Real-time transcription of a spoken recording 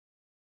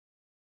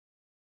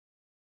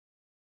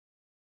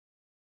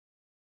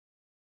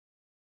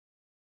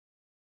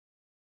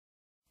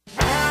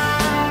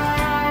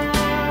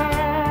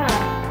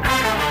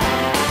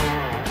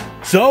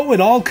So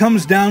it all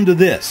comes down to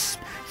this.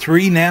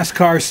 3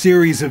 NASCAR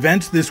Series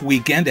events this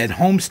weekend at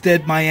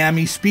Homestead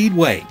Miami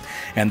Speedway.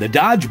 And the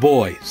Dodge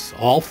boys,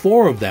 all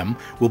 4 of them,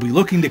 will be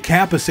looking to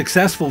cap a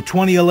successful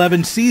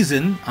 2011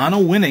 season on a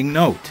winning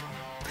note.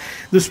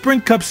 The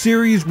Sprint Cup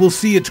Series will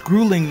see its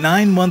grueling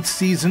 9-month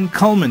season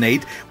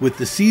culminate with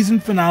the season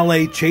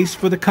finale chase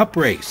for the Cup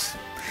race.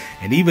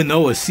 And even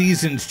though a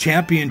season's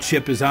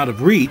championship is out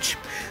of reach,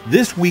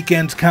 this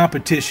weekend's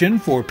competition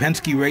for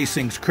Penske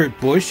Racing's Kurt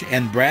Busch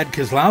and Brad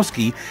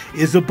Keselowski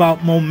is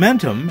about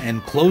momentum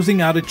and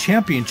closing out a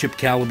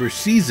championship-caliber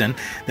season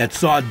that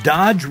saw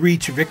Dodge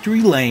reach victory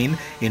lane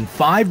in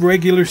 5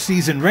 regular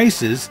season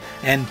races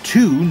and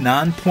 2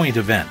 non-point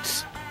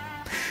events.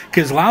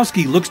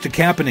 Keselowski looks to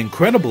cap an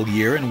incredible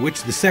year in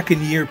which the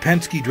second-year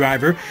Penske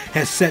driver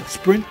has set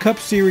Sprint Cup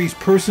Series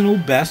personal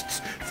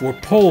bests for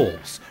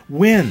poles,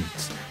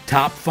 wins,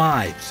 top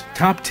 5s,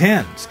 top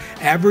 10s,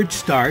 average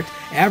start,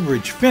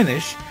 average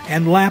finish,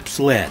 and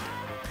laps led.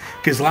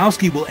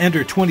 Keselowski will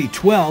enter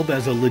 2012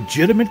 as a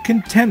legitimate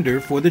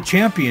contender for the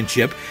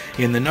championship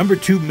in the number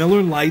 2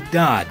 Miller Lite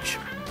Dodge.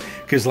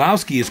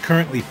 Keselowski is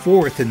currently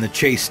 4th in the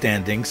chase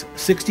standings,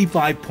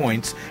 65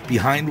 points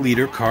behind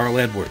leader Carl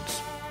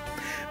Edwards.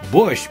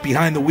 Busch,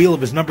 behind the wheel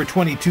of his number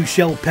 22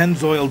 Shell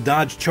Pennzoil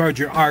Dodge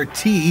Charger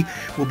RT,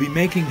 will be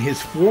making his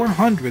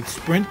 400th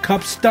Sprint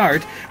Cup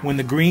start when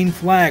the green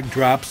flag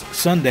drops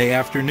Sunday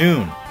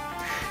afternoon.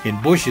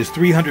 In Busch's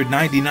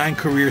 399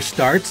 career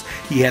starts,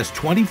 he has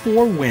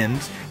 24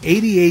 wins,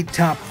 88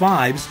 top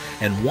 5s,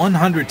 and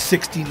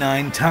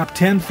 169 top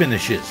 10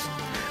 finishes.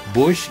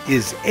 Busch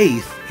is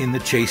 8th in the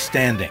chase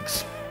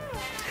standings.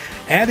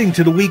 Adding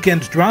to the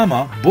weekend's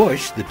drama,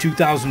 Busch, the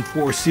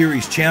 2004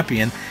 Series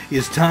champion,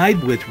 is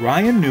tied with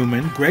Ryan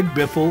Newman, Greg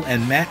Biffle,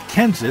 and Matt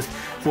Kenseth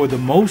for the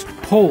most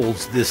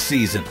poles this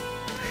season.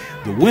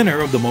 The winner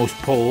of the most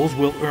poles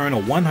will earn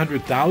a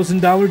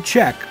 $100,000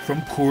 check from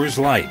Coors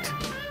Light.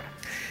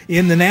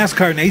 In the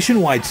NASCAR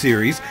Nationwide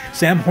Series,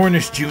 Sam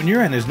Hornish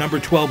Jr. and his number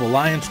 12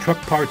 Alliance Truck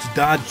Parts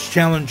Dodge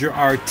Challenger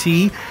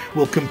RT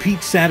will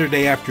compete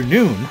Saturday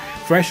afternoon,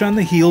 fresh on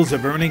the heels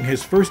of earning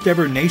his first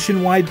ever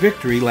nationwide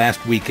victory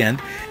last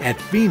weekend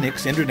at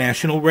Phoenix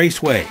International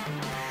Raceway.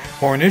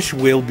 Hornish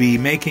will be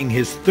making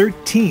his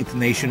 13th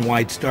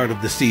nationwide start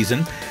of the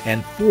season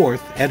and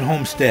 4th at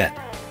Homestead.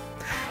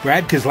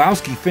 Brad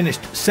Keselowski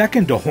finished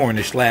 2nd to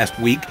Hornish last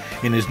week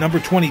in his number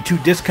 22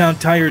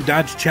 Discount Tire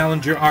Dodge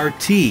Challenger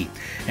RT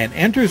and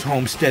enters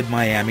Homestead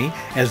Miami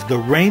as the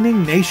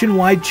reigning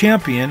nationwide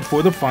champion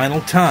for the final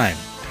time.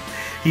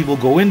 He will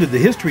go into the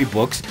history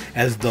books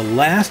as the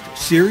last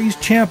series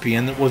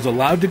champion that was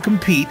allowed to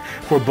compete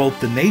for both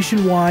the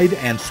Nationwide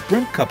and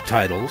Sprint Cup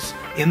titles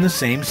in the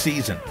same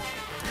season.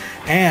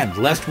 And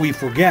lest we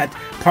forget,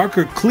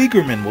 Parker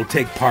Kligerman will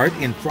take part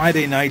in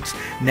Friday night's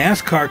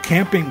NASCAR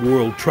Camping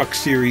World Truck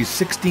Series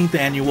 16th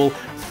Annual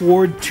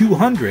Ford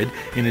 200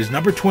 in his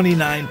number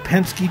 29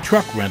 Penske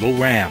Truck Rental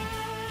Ram.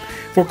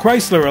 For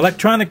Chrysler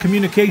Electronic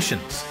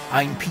Communications,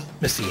 I'm Pete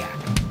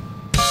Misiak.